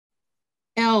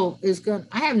Elle is going,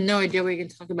 I have no idea what you're going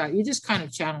to talk about. You just kind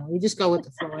of channel, you just go with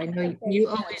the flow. I know you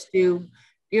always do.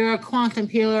 You're a quantum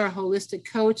healer, a holistic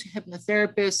coach, a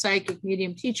hypnotherapist, psychic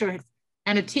medium teacher,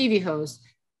 and a TV host.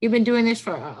 You've been doing this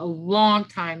for a long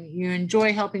time. You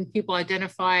enjoy helping people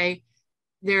identify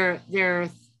their their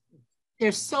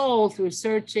their soul through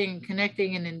searching,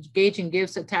 connecting, and engaging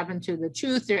gifts that tap into the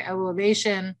truth, their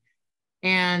elevation,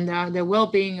 and their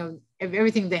well-being of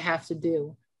everything they have to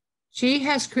do. She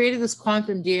has created this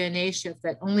quantum DNA shift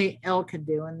that only Elle can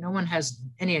do, and no one has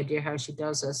any idea how she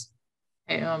does this.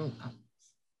 Um,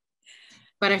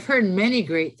 but I've heard many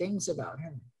great things about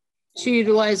her. She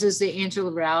utilizes the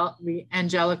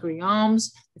angelic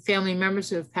realms, the family members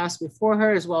who have passed before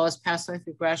her, as well as past life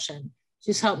regression.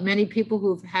 She's helped many people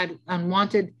who've had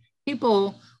unwanted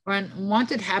people or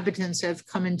unwanted habitants have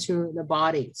come into the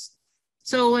bodies.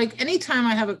 So like anytime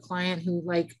I have a client who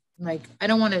like I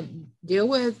don't want to deal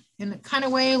with in a kind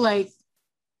of way, like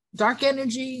dark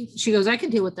energy, she goes, I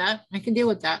can deal with that. I can deal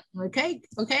with that. I'm like,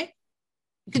 okay.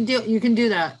 You can do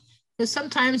that. Because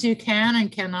sometimes you can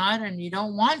and cannot, and you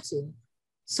don't want to.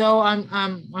 So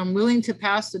I'm willing to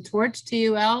pass the torch to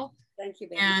you, Elle. Thank you,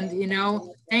 baby. And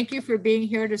thank you for being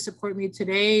here to support me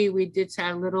today. We did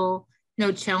have little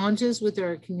challenges with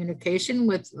our communication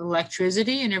with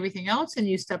electricity and everything else, and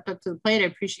you stepped up to the plate. I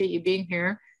appreciate you being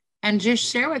here, and just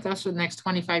share with us for the next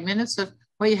 25 minutes of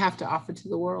what you have to offer to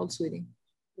the world, sweetie.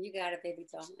 You got it, baby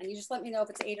doll. And you just let me know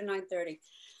if it's 8 or 9:30.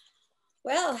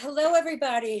 Well, hello,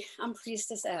 everybody. I'm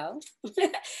Priestess Elle.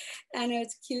 I know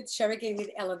it's cute. Sherry gave me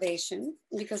the elevation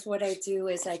because what I do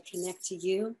is I connect to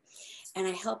you and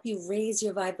I help you raise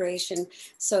your vibration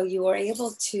so you are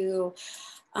able to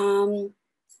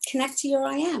connect to your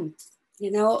I am.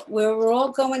 We're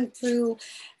all going through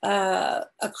a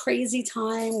crazy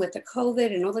time with the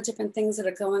COVID and all the different things that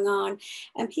are going on.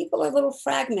 And people are a little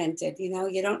fragmented.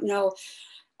 You don't know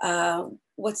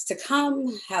what's to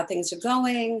come, how things are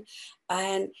going.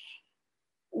 And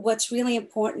what's really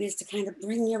important is to kind of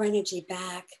bring your energy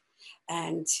back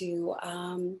and to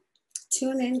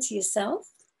tune into yourself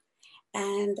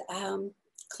and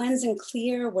cleanse and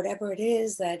clear whatever it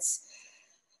is that's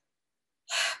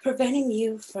preventing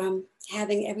you from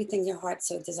having everything your heart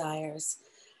so desires.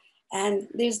 And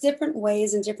there's different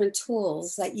ways and different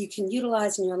tools that you can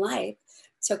utilize in your life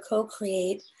to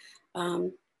co-create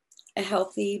a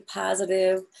healthy,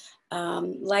 positive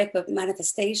life of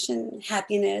manifestation,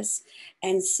 happiness,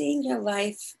 and seeing your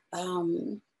life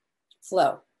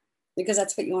flow, because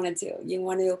that's what you want to do. You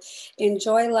want to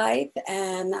enjoy life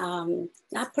and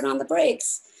not put on the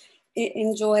brakes.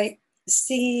 Enjoy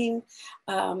seeing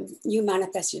you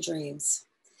manifest your dreams.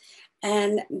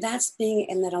 And that's being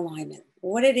in that alignment.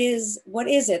 What is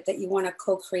it that you want to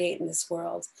co-create in this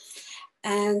world?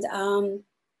 And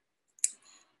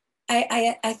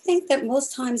I think that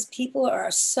most times people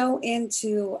are so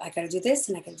into, I got to do this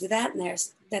and I got to do that, and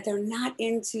that they're not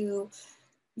into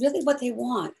really what they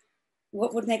want,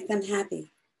 what would make them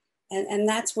happy. And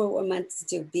that's what we're meant to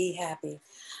do, be happy.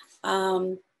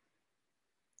 Now,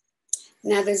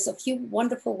 there's a few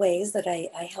wonderful ways that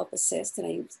I help assist and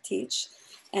I teach.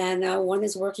 And one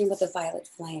is working with the violet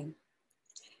flame.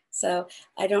 So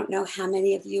I don't know how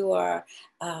many of you are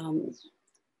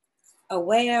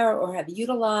aware or have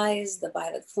utilized the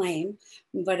violet flame,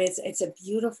 but it's a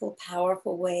beautiful,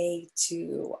 powerful way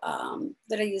to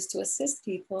that I use to assist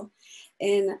people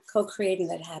in co-creating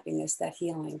that happiness, that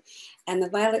healing. And the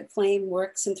violet flame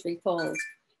works in threefold.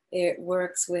 It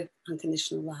works with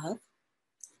unconditional love.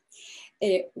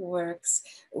 It works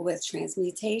with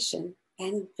transmutation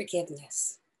and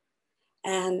forgiveness.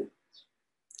 And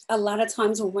a lot of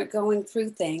times when we're going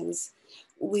through things,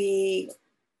 we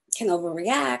can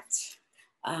overreact,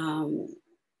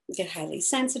 get highly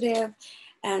sensitive.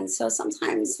 And so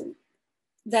sometimes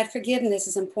that forgiveness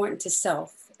is important to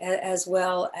self as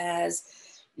well as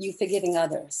you forgiving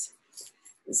others.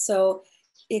 So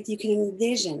if you can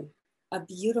envision a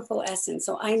beautiful essence,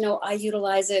 so I know I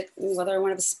utilize it whether I want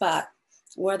to have a spot,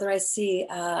 whether I see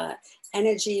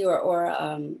energy or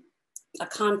a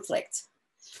conflict,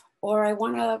 or I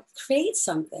want to create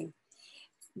something,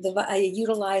 I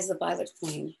utilize the violet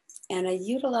flame. And I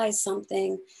utilize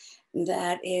something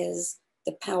that is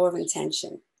the power of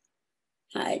intention.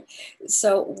 Hi.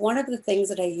 So one of the things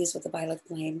that I use with the violet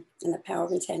flame and the power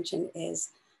of intention is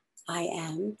I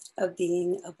am a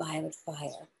being of violet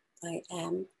fire. I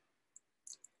am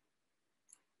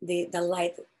the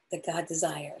light that God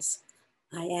desires.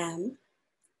 I am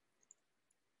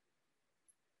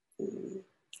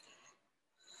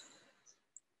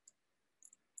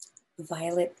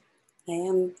violet. I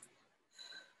am.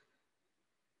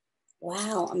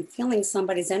 Wow, I'm feeling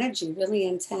somebody's energy really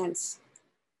intense.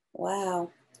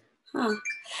 Wow. Huh.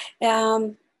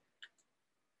 Um,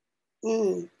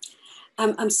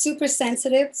 I'm super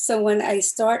sensitive. So when I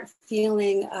start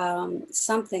feeling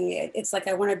something, it's like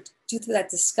I want to do through that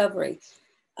discovery.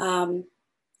 Um,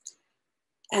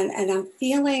 and I'm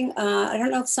feeling, I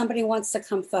don't know if somebody wants to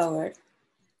come forward.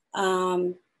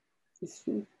 Um,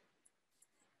 Do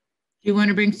you want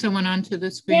to bring someone onto the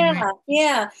screen? yeah, Right?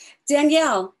 yeah.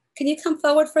 Danielle, can you come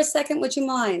forward for a second? Would you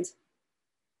mind?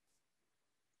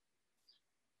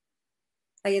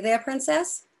 Are you there,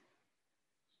 Princess?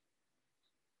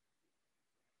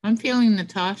 I'm feeling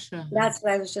Natasha. That's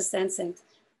what I was just sensing.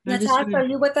 I just Natasha, are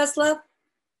you with us, love?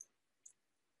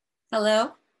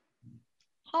 Hello?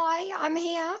 Hi, I'm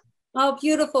here. Oh,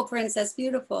 beautiful, Princess,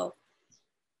 beautiful.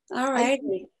 All right.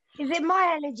 Is it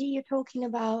my energy you're talking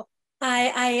about?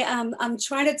 I'm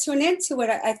trying to tune into it.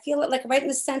 I feel it like right in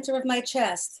the center of my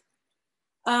chest.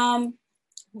 All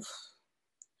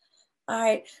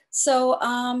right. So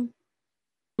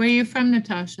Where are you from,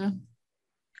 Natasha?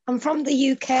 I'm from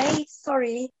the UK.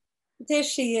 Sorry. there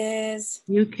she is.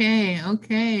 UK.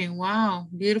 Okay. Wow.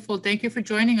 Beautiful. Thank you for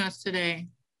joining us today.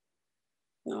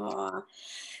 Aw.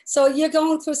 So you're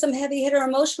going through some heavy hitter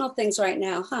emotional things right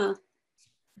now, huh?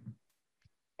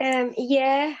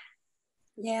 Yeah.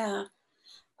 Yeah.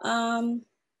 I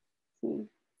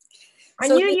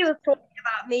knew you were talking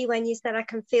about me when you said I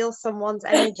can feel someone's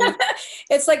energy.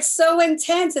 It's like so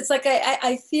intense. It's like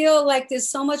I feel like there's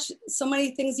so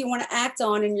many things you want to act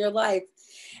on in your life.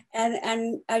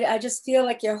 And I just feel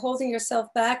like you're holding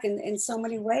yourself back in so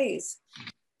many ways.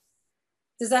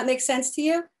 Does that make sense to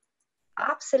you?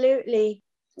 Absolutely.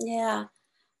 Yeah.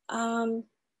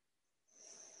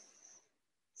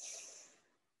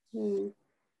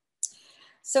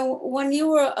 So when you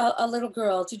were a little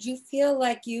girl, did you feel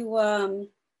like you a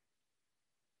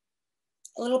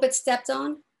little bit stepped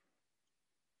on?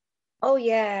 Oh,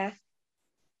 yeah.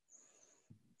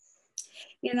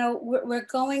 You know, we're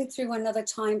going through another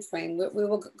time frame. We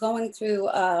were going through,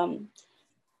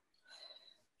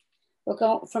 we're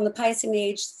going from the Piscean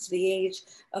age to the age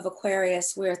of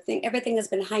Aquarius, where everything has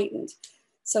been heightened.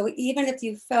 So even if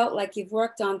you felt like you've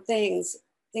worked on things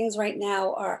right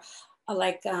now are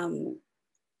like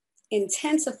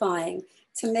intensifying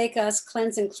to make us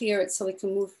cleanse and clear it so we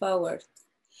can move forward.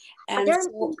 And I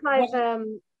don't think I've,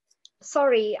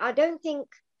 sorry, I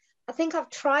think I've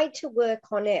tried to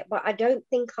work on it, but I don't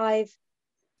think I've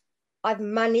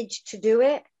managed to do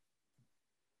it.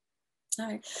 All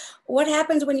right. What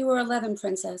happened when you were 11,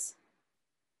 Princess?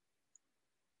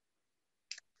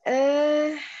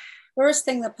 First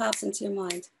thing that pops into your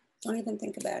mind. Don't even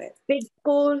think about it. Big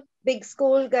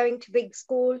school, going to big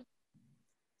school,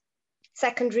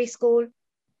 secondary school.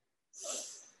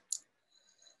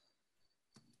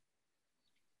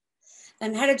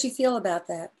 And how did you feel about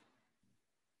that?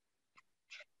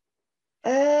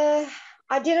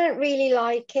 I didn't really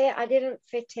like it. I didn't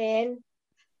fit in.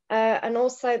 And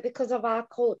also because of our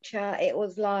culture, it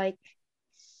was like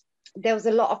there was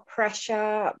a lot of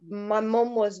pressure. My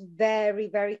mum was very,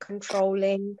 very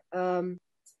controlling.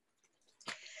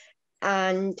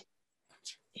 And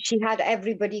she had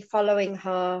everybody following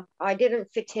her. I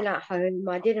didn't fit in at home.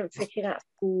 I didn't fit in at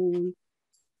school.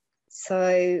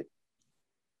 So,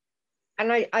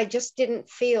 and I just didn't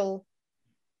feel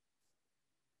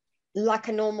like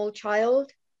a normal child.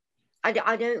 I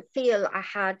don't feel I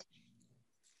had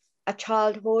a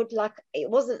childhood. Like, it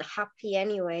wasn't happy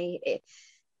anyway.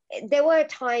 There were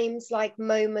times, like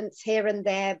moments here and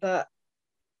there, but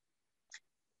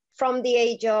from the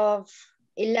age of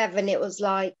 11, it was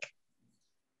like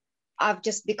I've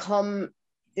just become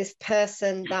this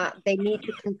person that they need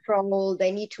to control,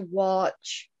 they need to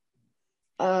watch.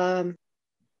 And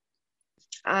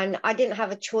I didn't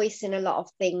have a choice in a lot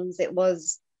of things. It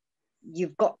was,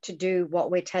 you've got to do what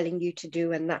we're telling you to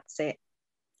do, and that's it.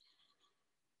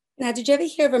 Now, did you ever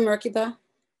hear of a Merkaba?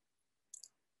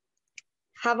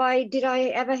 Did I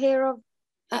ever hear of?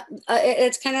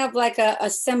 It's kind of like a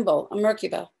symbol, a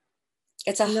Merkaba.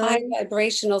 It's a high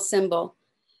vibrational symbol.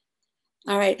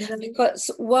 All right.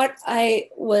 Because what I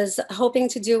was hoping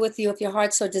to do with you, if your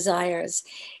heart so desires,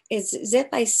 is if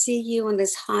I see you in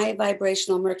this high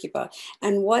vibrational Merkaba,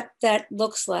 and what that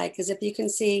looks like is if you can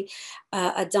see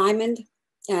a diamond,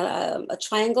 a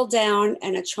triangle down,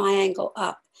 and a triangle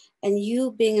up, and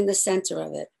you being in the center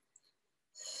of it.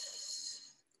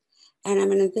 And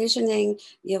I'm envisioning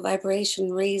your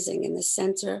vibration raising in the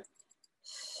center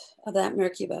of that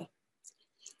Merkaba.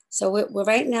 So we're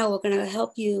right now, we're going to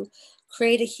help you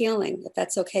create a healing, if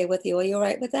that's okay with you. Are you all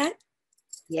right with that?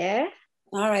 Yeah.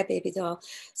 All right, baby doll.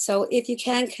 So if you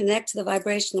can connect to the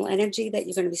vibrational energy that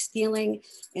you're going to be feeling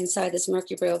inside this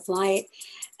Mercury ball of light.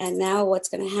 And now what's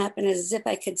going to happen is as if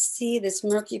I could see this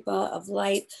Mercury ball of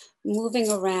light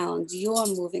moving around, you're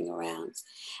moving around.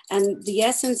 And the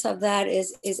essence of that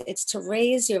is it's to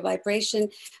raise your vibration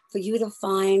for you to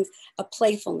find a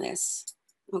playfulness.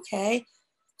 Okay?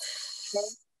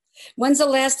 When's the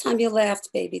last time you laughed,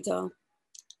 baby doll?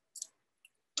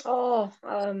 Oh,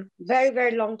 very,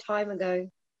 very long time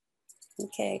ago.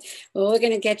 Okay, well, we're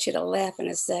going to get you to laugh in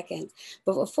a second.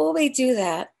 But before we do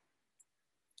that,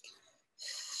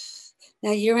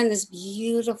 now you're in this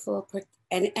beautiful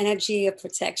energy of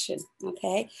protection,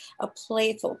 okay? A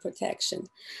playful protection.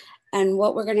 And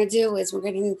what we're going to do is we're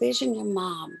going to envision your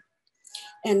mom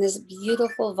in this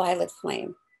beautiful violet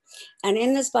flame. And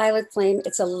in this violet flame,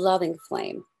 it's a loving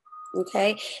flame,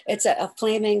 okay? It's a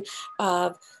flaming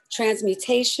of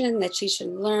transmutation that she should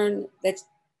learn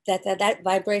that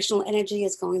vibrational energy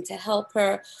is going to help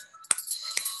her.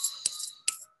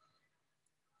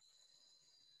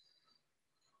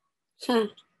 Huh.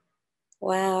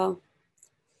 Wow.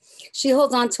 She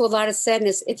holds on to a lot of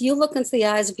sadness. If you look into the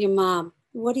eyes of your mom,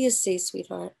 what do you see,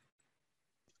 sweetheart?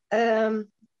 I'd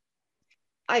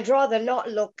rather not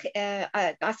look.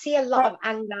 I see a lot of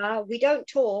anger. We don't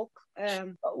talk.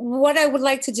 What I would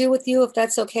like to do with you, if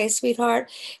that's okay, sweetheart,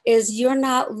 is you're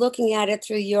not looking at it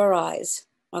through your eyes,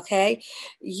 okay?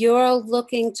 You're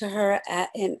looking to her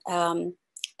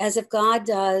as if God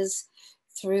does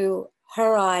through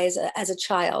her eyes as a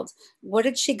child. What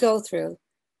did she go through?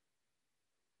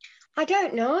 I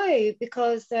don't know,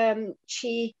 because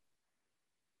she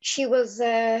was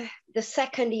the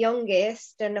second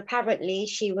youngest, and apparently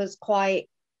she was quite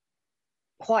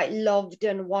loved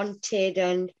and wanted.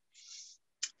 And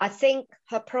I think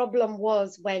her problem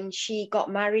was when she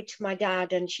got married to my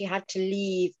dad and she had to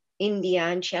leave India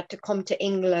and she had to come to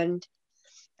England.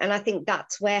 And I think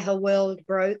that's where her world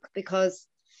broke, because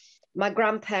my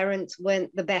grandparents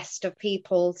weren't the best of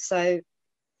people. So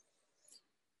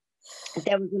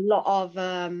there was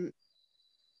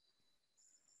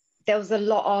a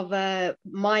lot of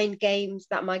mind games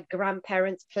that my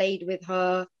grandparents played with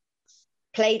her,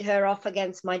 played her off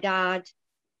against my dad.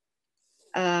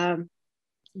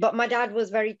 But my dad was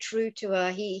very true to her.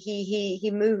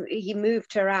 He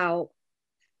moved her out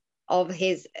of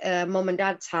his mom and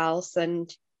dad's house.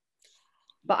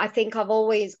 But I think I've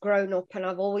always grown up and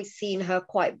I've always seen her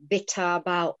quite bitter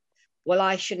about, well,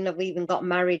 I shouldn't have even got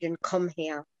married and come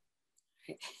here.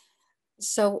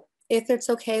 So if it's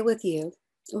okay with you,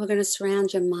 we're going to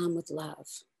surround your mom with love.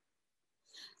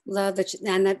 Love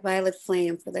and that violet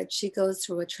flame, for that she goes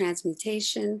through a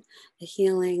transmutation, a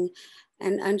healing,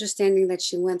 and understanding that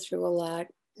she went through a lot.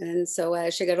 And so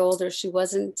as she got older, she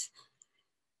wasn't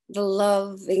the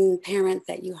loving parent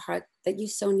that you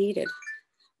so needed.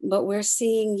 But we're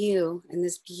seeing you in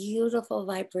this beautiful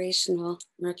vibrational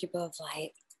Mercury ball of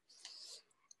light.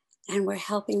 And we're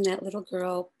helping that little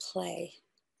girl play.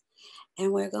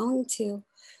 And we're going to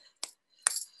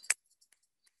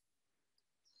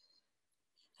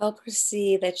help her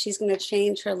see that she's going to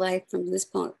change her life from this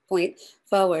point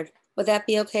forward. Would that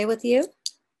be okay with you?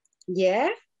 Yeah.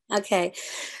 Okay.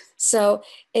 So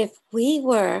if we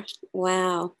were,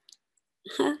 wow.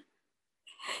 Huh?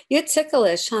 You're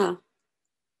ticklish, huh?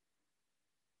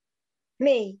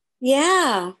 Me?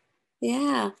 Yeah.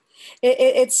 Yeah.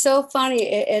 It's so funny.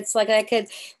 It's like I could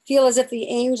feel as if the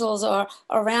angels are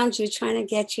around you trying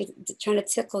to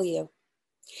tickle you.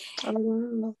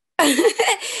 Oh.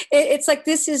 It's like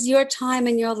this is your time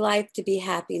in your life to be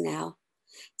happy now,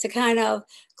 to kind of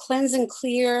cleanse and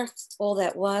clear all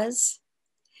that was,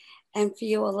 and for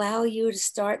you allow you to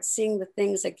start seeing the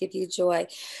things that give you joy.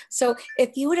 So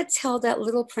if you were to tell that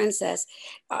little princess,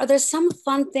 are there some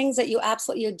fun things that you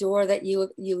absolutely adore that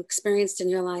you experienced in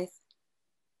your life?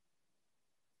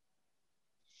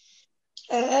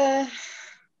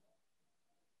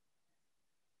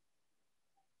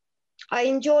 I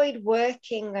enjoyed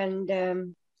working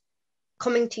and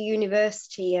coming to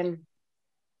university, and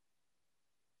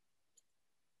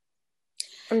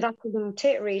that's about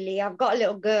it, really. I've got a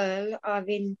little girl.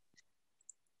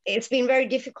 It's been very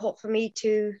difficult for me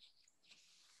to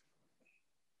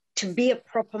be a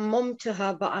proper mom to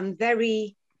her, but I'm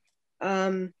very,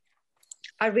 I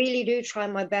really do try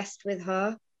my best with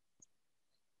her.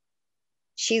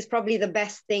 She's probably the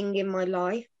best thing in my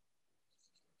life.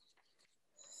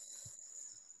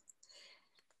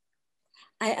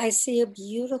 I see a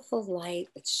beautiful light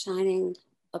that's shining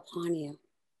upon you.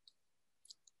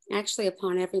 Actually,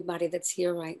 upon everybody that's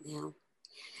here right now.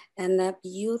 And that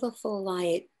beautiful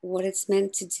light, what it's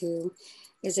meant to do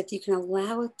is if you can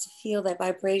allow it to feel that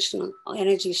vibrational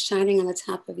energy shining on the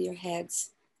top of your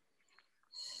heads.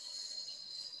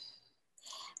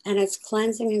 And it's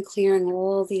cleansing and clearing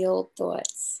all the old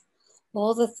thoughts,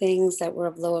 all the things that were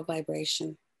of lower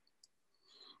vibration,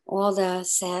 all the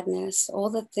sadness, all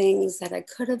the things that I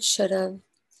could have, should have,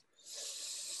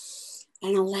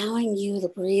 and allowing you to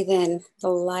breathe in the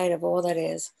light of all that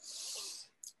is.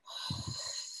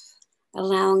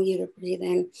 Allowing you to breathe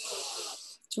in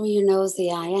through your nose,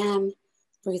 the I am,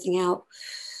 breathing out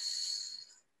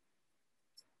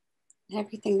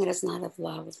everything that is not of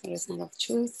love, that is not of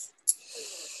truth.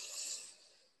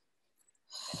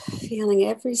 Feeling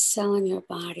every cell in your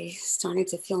body starting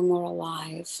to feel more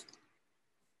alive,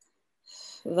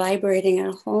 vibrating at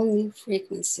a whole new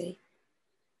frequency.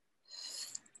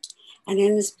 And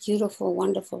in this beautiful,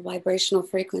 wonderful vibrational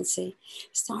frequency,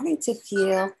 starting to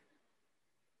feel,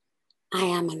 I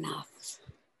am enough.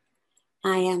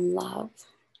 I am love.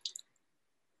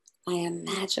 I am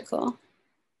magical.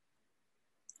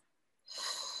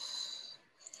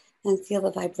 And feel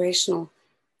the vibrational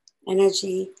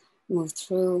energy move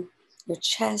through your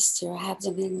chest, your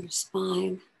abdomen, your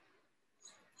spine,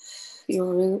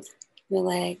 your root, your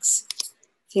legs.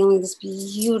 Feeling this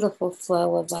beautiful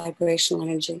flow of vibrational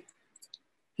energy.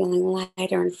 Feeling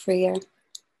lighter and freer.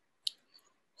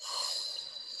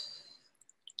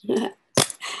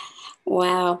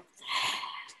 Wow.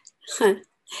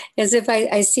 As if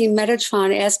I see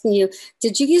Metatron asking you,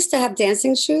 did you used to have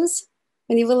dancing shoes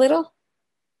when you were little?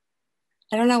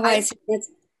 I don't know why I see that.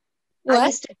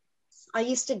 What? I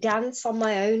used to dance on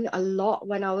my own a lot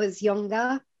when I was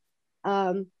younger.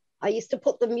 I used to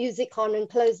put the music on and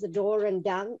close the door and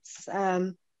dance.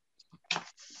 I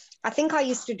think I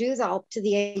used to do that up to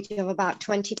the age of about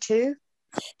 22.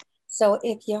 So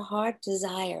if your heart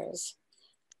desires,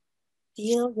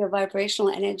 feel your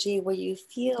vibrational energy where you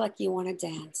feel like you want to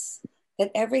dance.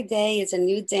 That every day is a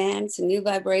new dance, a new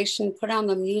vibration. Put on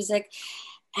the music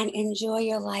and enjoy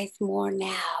your life more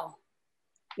now.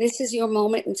 This is your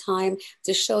moment in time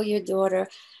to show your daughter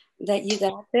that you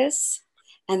got this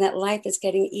and that life is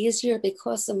getting easier,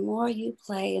 because the more you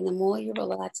play and the more you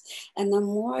relax and the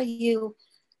more you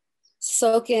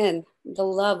soak in the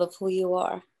love of who you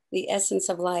are, the essence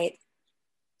of light.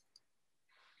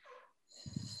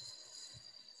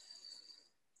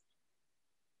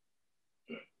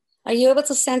 Are you able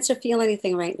to sense or feel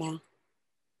anything right now?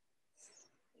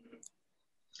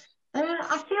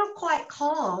 I feel quite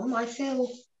calm. I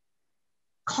feel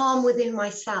calm within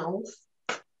myself.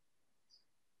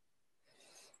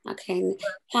 Okay,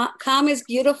 calm is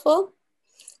beautiful.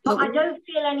 But I don't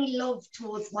feel any love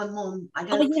towards my mum. I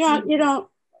don't. You don't.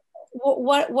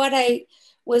 What I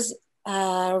was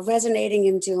resonating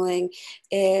and doing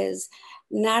is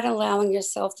not allowing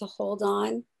yourself to hold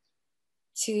on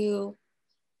to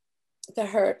the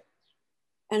hurt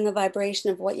and the vibration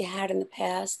of what you had in the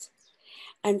past,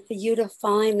 and for you to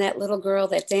find that little girl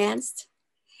that danced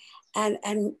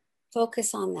and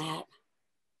focus on that.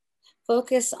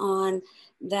 Focus on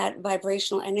that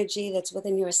vibrational energy that's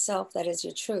within yourself, that is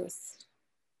your truth.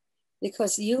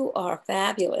 Because you are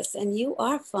fabulous and you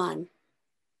are fun.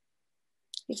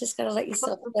 You just got to let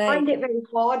yourself play. I find it very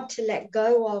hard to let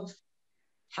go of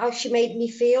how she made me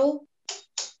feel.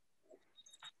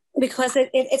 Because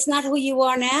it's not who you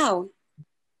are now.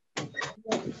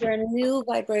 You're a new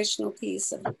vibrational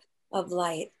piece of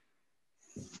light.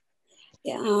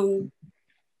 Yeah.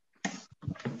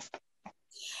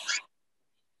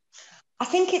 I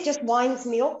think it just winds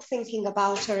me up thinking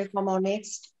about her, if I'm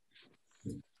honest.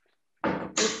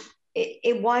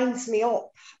 It winds me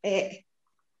up. It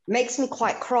makes me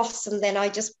quite cross, and then I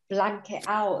just blank it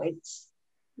out. It's.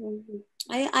 Mm-hmm.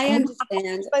 I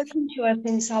understand. I've spoken to her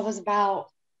since I was about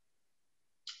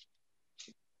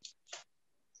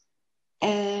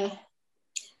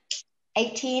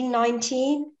 18,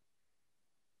 19.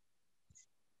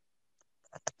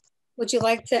 Would you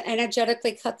like to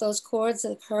energetically cut those cords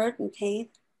of hurt and pain?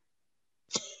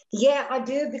 Yeah, I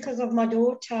do, because of my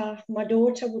daughter. My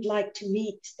daughter would like to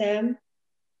meet them.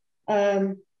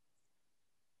 And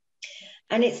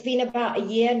it's been about a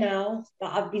year now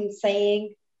that I've been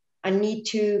saying, I need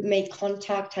to make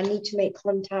contact. I need to make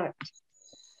contact.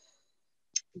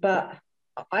 But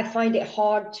I find it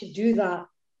hard to do that.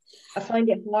 I find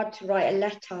it hard to write a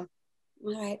letter.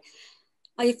 All right.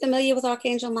 Are you familiar with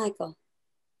Archangel Michael?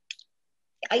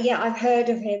 Yeah, I've heard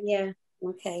of him, yeah.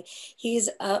 Okay. He's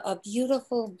a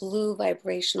beautiful blue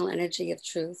vibrational energy of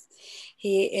truth.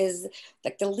 He is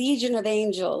like the legion of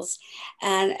angels,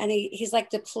 and he's like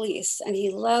the police, and he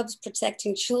loves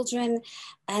protecting children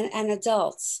and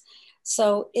adults.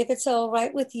 So if it's all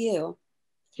right with you,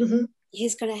 Mhm.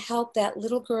 he's going to help that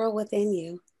little girl within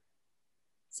you.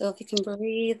 So if you can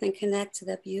breathe and connect to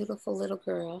that beautiful little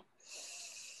girl,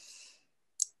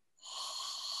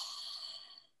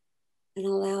 and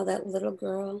allow that little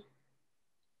girl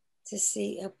to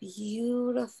see a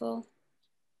beautiful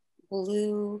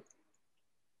blue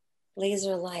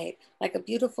laser light, like a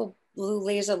beautiful blue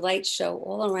laser light show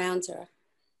all around her.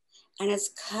 And it's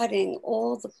cutting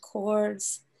all the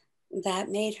cords that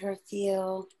made her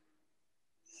feel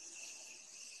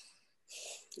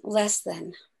less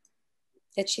than,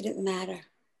 that she didn't matter.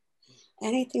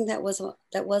 Anything that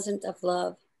wasn't of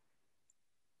love.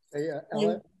 Hey,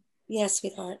 Ellen? Yes,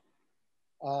 sweetheart.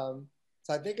 So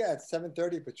I think at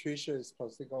 7:30, Patricia is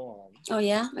supposed to go on. Oh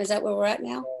yeah? Is that where we're at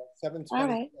now? 7:20. All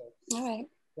right. All right.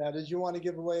 Now, did you want to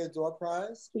give away a door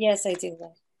prize? Yes, I do.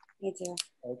 I do.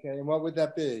 Okay, and what would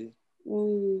that be?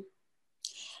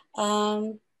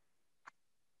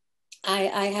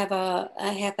 I have a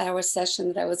half-hour session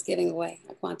that I was giving away,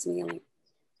 a quantum healing.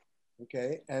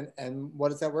 Okay, and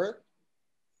what is that worth?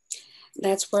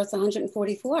 That's worth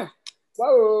 144.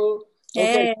 Whoa!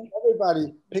 Okay, Hey.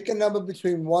 everybody, pick a number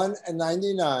between 1 and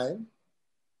 99.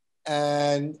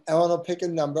 And Ellen will pick a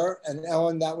number. And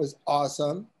Ellen, that was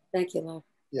awesome. Thank you, love.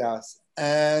 Yes.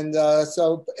 And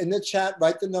so in the chat,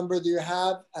 write the number that you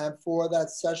have for that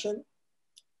session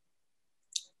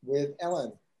with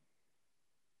Ellen.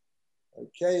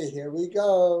 Okay, here we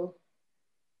go.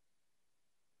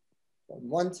 From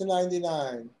 1 to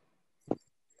 99.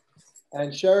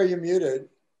 And Sherry, you're muted.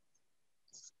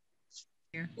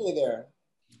 Here. Hey there.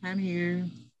 I'm here.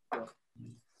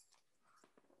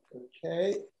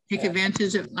 Okay. Take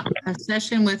advantage of a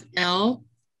session with Elle.